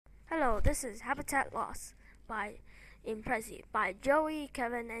this is Habitat Loss by Imprezi by Joey,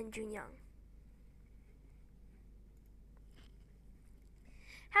 Kevin, and Joon Young.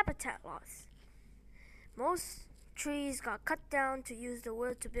 Habitat loss. Most trees got cut down to use the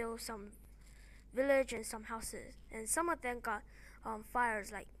wood to build some village and some houses, and some of them got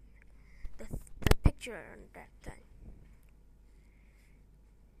fires, like the picture on that thing.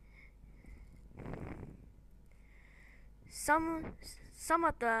 Some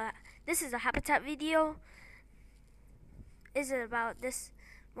of the this is a habitat video. Is it about this?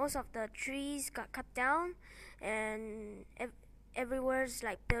 Most of the trees got cut down, and everywhere's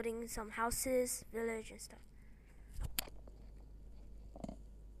like building some houses, village, and stuff.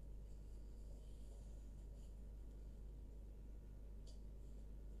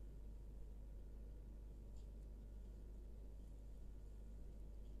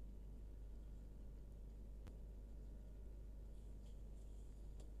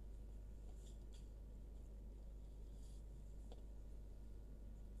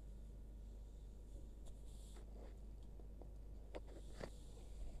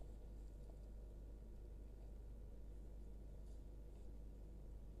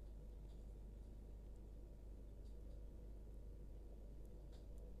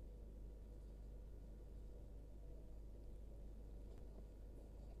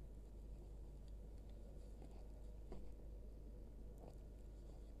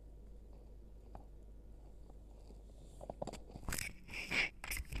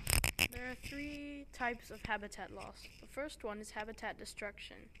 There are three types of habitat loss. The first one is habitat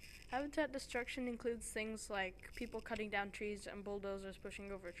destruction. Habitat destruction includes things like people cutting down trees and bulldozers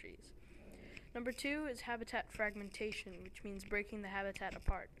pushing over trees. Number two is habitat fragmentation, which means breaking the habitat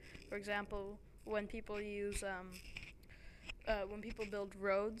apart. For example, when people build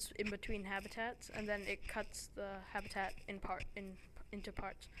roads in between habitats, and then it cuts the habitat into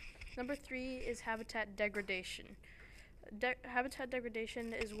parts. Number three is habitat degradation. Habitat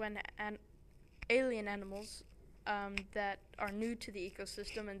degradation is when alien animals that are new to the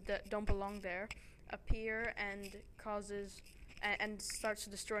ecosystem and that don't belong there appear and and starts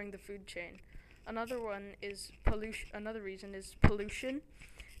destroying the food chain. Another one is pollution. Another reason is pollution,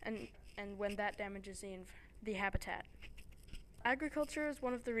 and when that damages the habitat. Agriculture is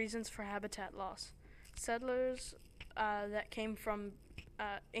one of the reasons for habitat loss. Settlers that came from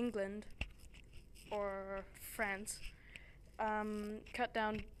England or France cut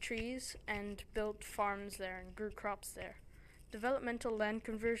down trees and built farms there and grew crops there. Developmental land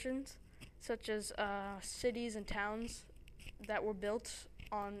conversions, such as cities and towns that were built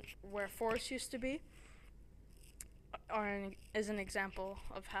on where forests used to be, is an example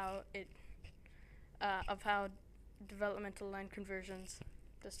of how developmental land conversions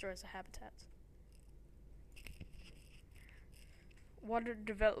destroys the habitats. Water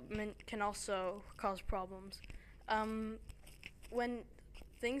development can also cause problems. When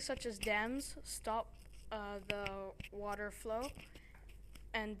things such as dams stop the water flow,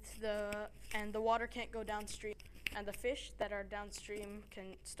 and the water can't go downstream, and the fish that are downstream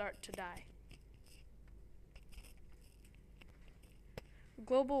can start to die.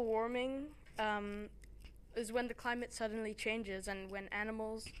 Global warming is when the climate suddenly changes, and when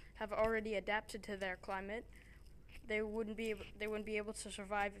animals have already adapted to their climate, they wouldn't be able to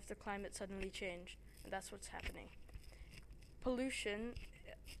survive if the climate suddenly changed, and that's what's happening. Pollution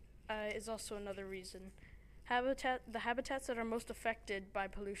is also another reason. The habitats that are most affected by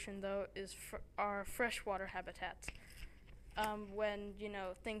pollution, though, are freshwater habitats. When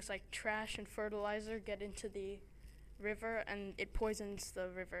things like trash and fertilizer get into the river, and it poisons the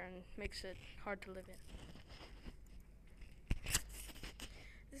river and makes it hard to live in.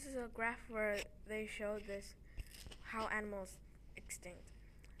 This is a graph where they show how animals extinct.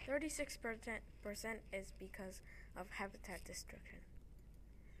 36% is because of habitat destruction.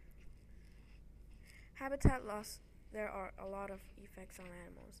 Habitat loss, there are a lot of effects on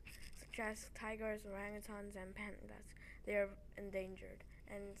animals, such as tigers, orangutans, and pandas. They are endangered,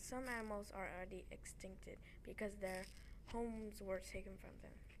 and some animals are already extincted because their homes were taken from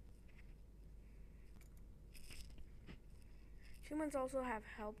them. Humans also have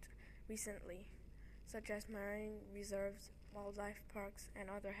helped recently, such as marine reserves, wildlife parks, and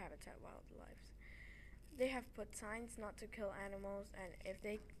other habitat wildlife. They have put signs not to kill animals, and if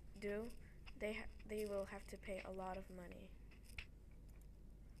they do, they will have to pay a lot of money.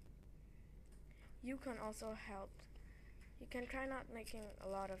 You can also help. You can try not making a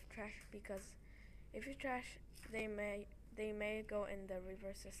lot of trash, because if you trash, they may go in the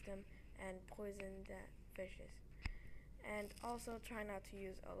river system and poison the fishes. And also try not to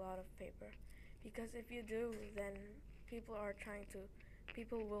use a lot of paper, because if you do, then people are trying to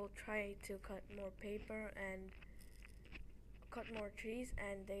people will try to cut more paper and cut more trees,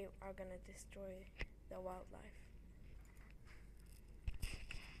 and they are gonna destroy the wildlife.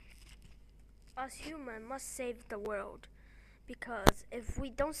 Us humans must save the world, because if we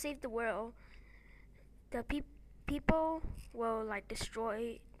don't save the world, the people will like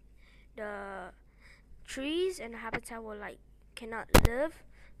destroy the trees, and the habitat will like cannot live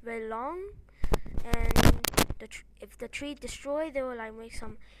very long. And if the tree destroyed, they will like make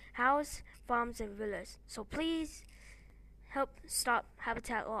some house, farms, and villas. So please help stop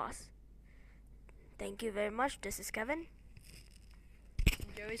habitat loss. Thank you very much. This is Kevin.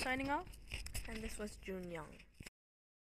 Joey signing off. And this was Joon Young.